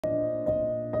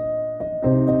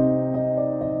Well,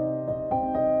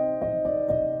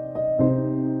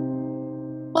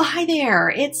 hi there,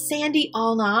 it's Sandy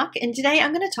Allnock, and today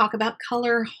I'm going to talk about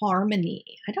color harmony.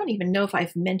 I don't even know if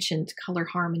I've mentioned color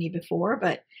harmony before,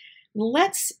 but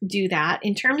let's do that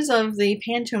in terms of the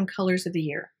Pantone colors of the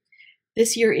year.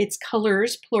 This year it's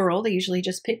colors, plural. They usually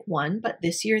just pick one, but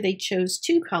this year they chose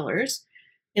two colors,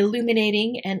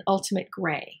 Illuminating and Ultimate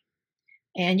Gray.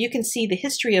 And you can see the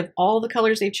history of all the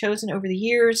colors they've chosen over the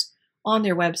years on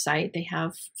their website. They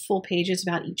have full pages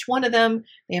about each one of them.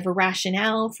 They have a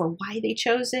rationale for why they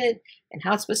chose it and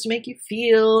how it's supposed to make you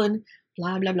feel and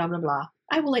blah, blah, blah, blah, blah.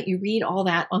 I will let you read all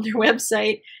that on their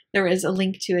website. There is a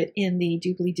link to it in the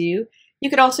doobly-doo. You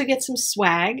could also get some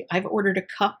swag. I've ordered a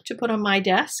cup to put on my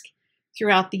desk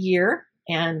throughout the year,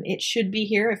 and it should be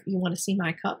here. If you want to see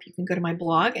my cup, you can go to my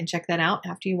blog and check that out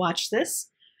after you watch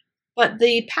this. But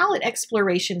the Palette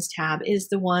Explorations tab is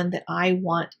the one that I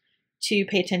want to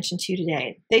pay attention to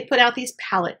today. They put out these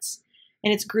palettes,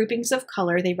 and it's groupings of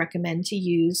color they recommend to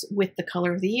use with the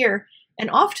color of the year. And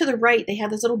off to the right, they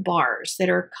have those little bars that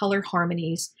are color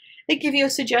harmonies. They give you a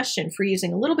suggestion for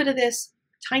using a little bit of this,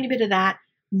 tiny bit of that,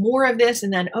 more of this,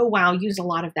 and then, oh wow, use a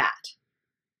lot of that.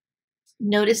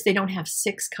 Notice they don't have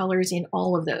 6 colors in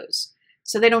all of those.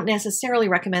 So they don't necessarily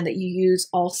recommend that you use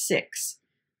all 6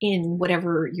 in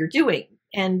whatever you're doing.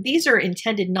 And these are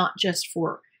intended not just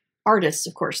for artists,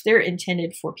 of course. They're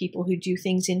intended for people who do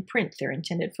things in print. They're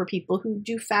intended for people who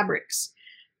do fabrics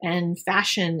and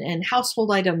fashion and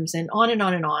household items and on and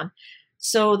on and on.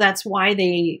 So that's why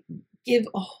they give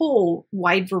a whole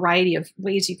wide variety of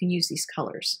ways you can use these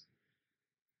colors.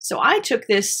 So I took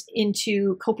this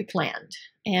into Copic land,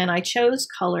 and I chose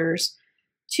colors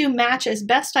to match as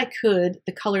best I could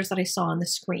the colors that I saw on the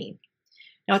screen.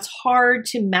 Now it's hard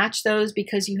to match those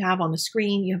because you have on the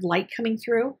screen, you have light coming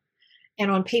through, and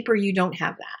on paper you don't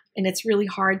have that. And it's really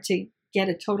hard to get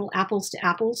a total apples to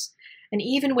apples. And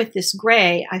even with this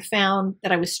gray, I found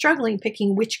that I was struggling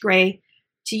picking which gray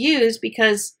to use,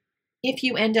 because if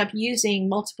you end up using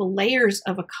multiple layers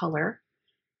of a color,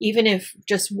 even if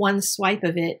just one swipe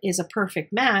of it is a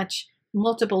perfect match,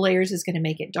 multiple layers is going to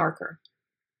make it darker.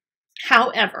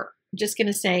 However, I'm just going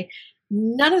to say,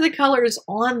 none of the colors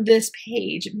on this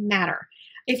page matter.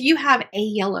 If you have a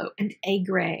yellow and a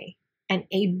gray and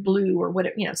a blue or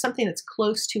whatever, something that's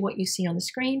close to what you see on the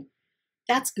screen,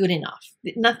 that's good enough.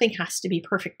 Nothing has to be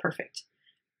perfect.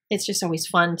 It's just always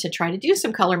fun to try to do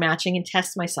some color matching and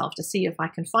test myself to see if I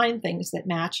can find things that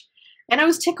match. And I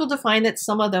was tickled to find that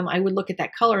some of them, I would look at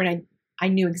that color and I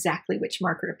knew exactly which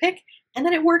marker to pick, and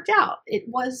then it worked out. It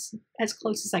was as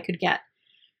close as I could get.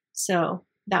 So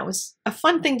that was a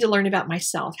fun thing to learn about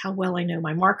myself, how well I know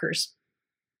my markers.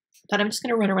 But I'm just going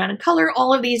to run around and color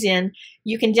all of these in.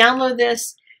 You can download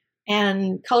this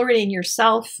and color it in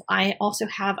yourself. I also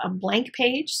have a blank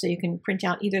page, so you can print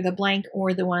out either the blank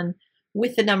or the one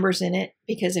with the numbers in it,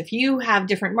 because if you have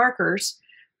different markers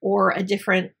or a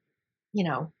different,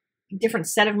 different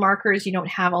set of markers, you don't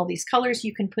have all these colors,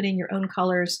 you can put in your own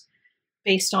colors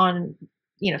based on,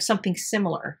 something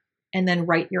similar, and then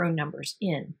write your own numbers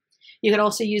in. You could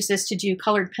also use this to do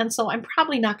colored pencil. I'm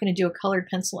probably not going to do a colored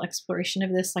pencil exploration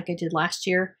of this like I did last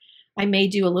year. I may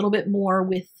do a little bit more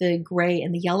with the gray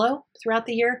and the yellow throughout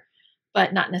the year,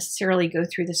 but not necessarily go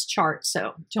through this chart,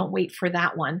 so don't wait for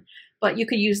that one. But you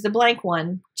could use the blank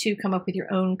one to come up with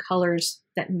your own colors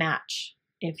that match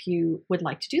if you would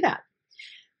like to do that.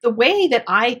 The way that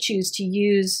I choose to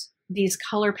use these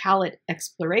color palette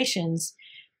explorations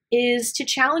is to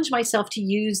challenge myself to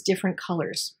use different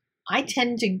colors. I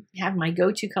tend to have my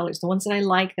go-to colors, the ones that I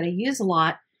like, that I use a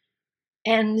lot,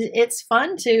 and it's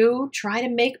fun to try to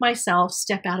make myself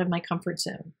step out of my comfort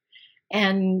zone.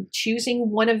 And choosing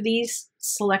one of these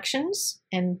selections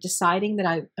and deciding that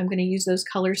I'm going to use those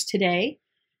colors today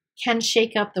can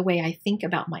shake up the way I think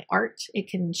about my art. It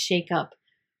can shake up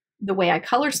the way I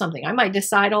color something. I might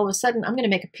decide all of a sudden I'm going to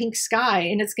make a pink sky,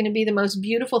 and it's going to be the most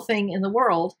beautiful thing in the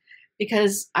world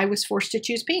because I was forced to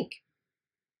choose pink.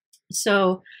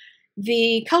 So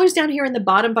the colors down here in the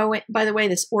bottom, by the way,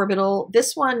 this orbital,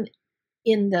 this one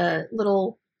in the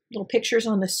little pictures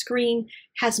on the screen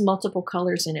has multiple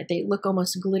colors in it. They look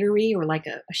almost glittery or like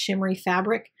a shimmery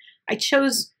fabric. I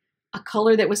chose a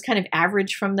color that was kind of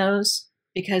average from those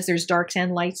because there's darks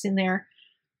and lights in there,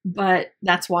 but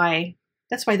that's why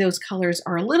those colors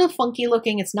are a little funky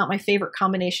looking. It's not my favorite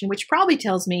combination, which probably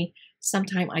tells me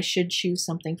sometime I should choose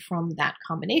something from that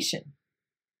combination.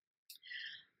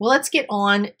 Well, let's get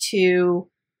on to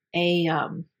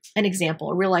an example,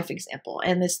 a real life example.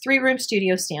 And this 3-room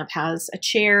studio stamp has a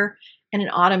chair and an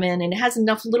ottoman, and it has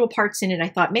enough little parts in it. I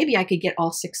thought maybe I could get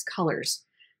all 6 colors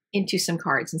into some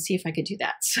cards and see if I could do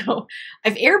that. So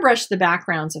I've airbrushed the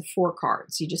backgrounds of 4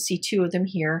 cards. You just see 2 of them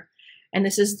here. And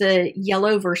this is the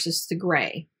yellow versus the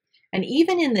gray. And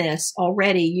even in this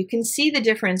already, you can see the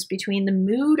difference between the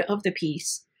mood of the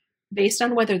piece based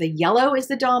on whether the yellow is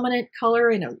the dominant color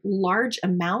in a large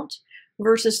amount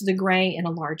versus the gray in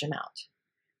a large amount.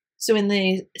 So in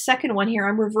the second one here,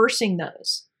 I'm reversing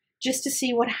those just to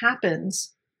see what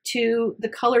happens to the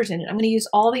colors in it. I'm going to use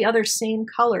all the other same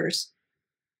colors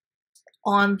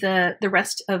on the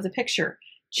rest of the picture,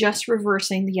 just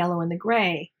reversing the yellow and the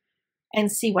gray,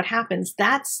 and see what happens.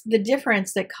 That's the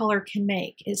difference that color can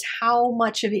make, is how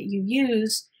much of it you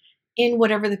use in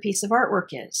whatever the piece of artwork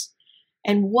is.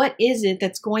 And what is it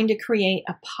that's going to create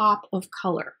a pop of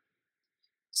color?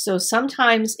 So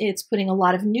sometimes it's putting a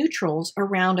lot of neutrals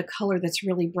around a color that's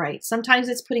really bright. Sometimes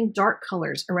it's putting dark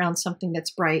colors around something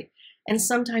that's bright. And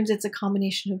sometimes it's a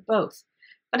combination of both.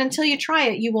 But until you try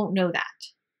it, you won't know that.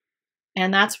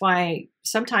 And that's why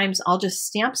sometimes I'll just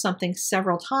stamp something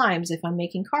several times. If I'm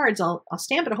making cards, I'll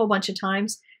stamp it a whole bunch of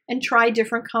times and try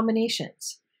different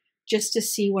combinations just to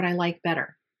see what I like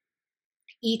better.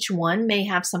 Each one may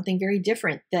have something very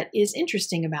different that is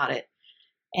interesting about it.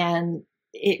 And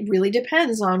it really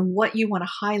depends on what you want to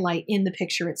highlight in the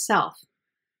picture itself.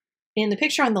 In the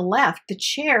picture on the left, the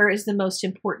chair is the most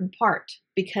important part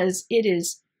because it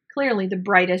is clearly the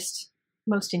brightest,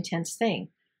 most intense thing.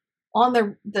 On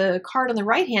the card on the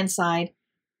right-hand side,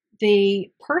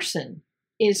 the person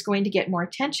is going to get more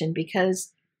attention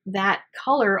because that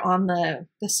color on the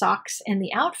socks and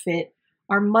the outfit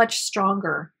are much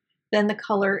stronger than the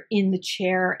color in the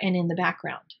chair and in the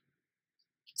background.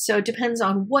 So it depends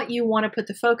on what you want to put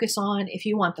the focus on. If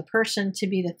you want the person to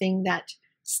be the thing that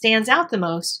stands out the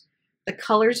most, the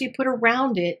colors you put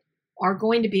around it are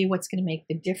going to be what's going to make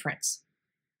the difference.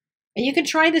 And you can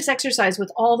try this exercise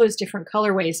with all those different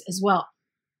colorways as well.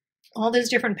 All those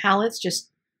different palettes,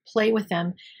 just play with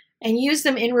them and use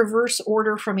them in reverse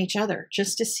order from each other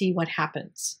just to see what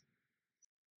happens.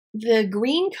 The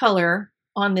green color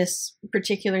on this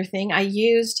particular thing I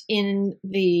used in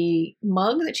the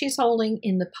mug that she's holding,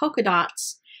 in the polka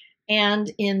dots,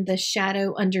 and in the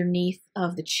shadow underneath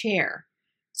of the chair.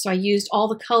 So I used all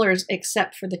the colors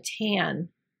except for the tan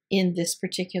in this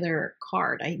particular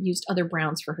card. I used other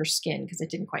browns for her skin because it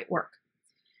didn't quite work.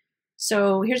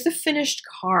 So here's the finished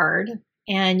card,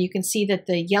 and you can see that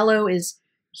the yellow is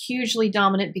hugely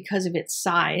dominant because of its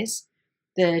size.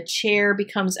 The chair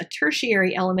becomes a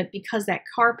tertiary element because that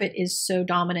carpet is so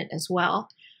dominant as well.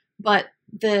 But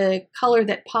the color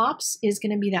that pops is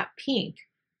going to be that pink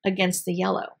against the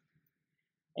yellow.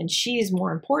 And she is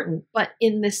more important. But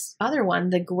in this other one,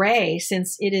 the gray,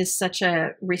 since it is such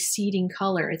a receding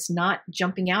color, it's not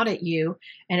jumping out at you,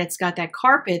 and it's got that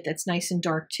carpet that's nice and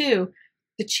dark too,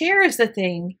 the chair is the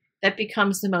thing that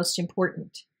becomes the most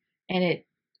important. And it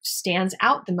stands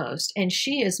out the most. And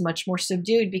she is much more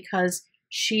subdued because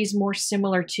she's more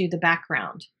similar to the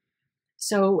background.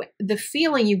 So the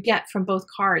feeling you get from both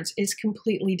cards is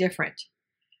completely different.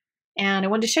 And I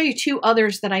wanted to show you 2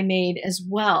 others that I made as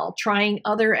well, trying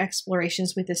other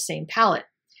explorations with the same palette.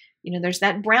 You know, there's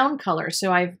that brown color,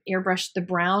 so I've airbrushed the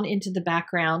brown into the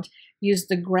background, used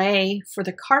the gray for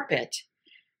the carpet,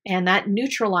 and that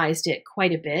neutralized it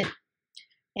quite a bit.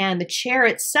 And the chair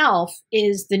itself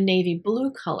is the navy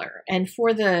blue color. And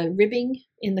for the ribbing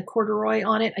in the corduroy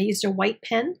on it, I used a white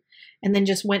pen and then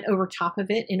just went over top of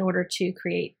it in order to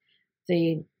create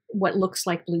what looks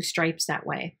like blue stripes that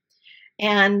way.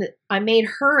 And I made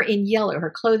her in yellow.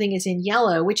 Her clothing is in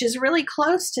yellow, which is really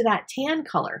close to that tan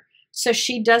color. So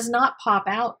she does not pop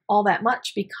out all that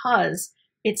much because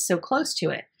it's so close to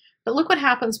it. But look what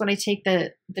happens when I take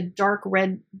the dark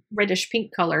reddish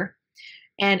pink color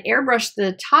and airbrush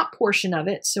the top portion of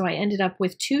it. So I ended up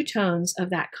with 2 tones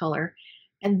of that color.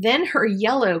 And then her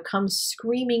yellow comes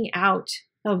screaming out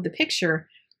of the picture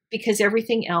because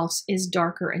everything else is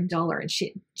darker and duller. And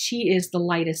she is the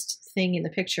lightest thing in the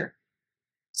picture.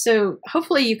 So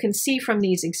hopefully you can see from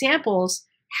these examples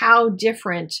how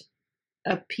different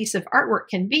a piece of artwork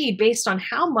can be based on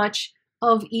how much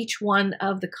of each one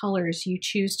of the colors you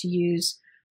choose to use,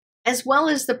 as well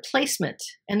as the placement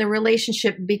and the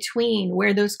relationship between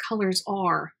where those colors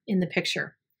are in the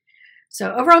picture.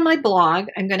 So over on my blog,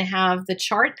 I'm going to have the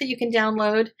chart that you can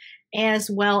download, as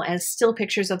well as still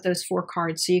pictures of those 4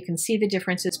 cards so you can see the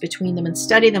differences between them and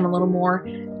study them a little more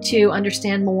to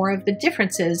understand more of the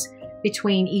differences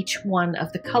between each one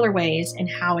of the colorways and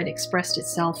how it expressed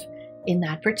itself in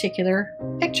that particular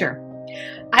picture.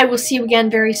 I will see you again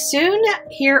very soon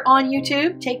here on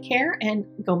YouTube. Take care and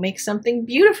go make something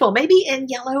beautiful, maybe in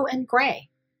yellow and gray.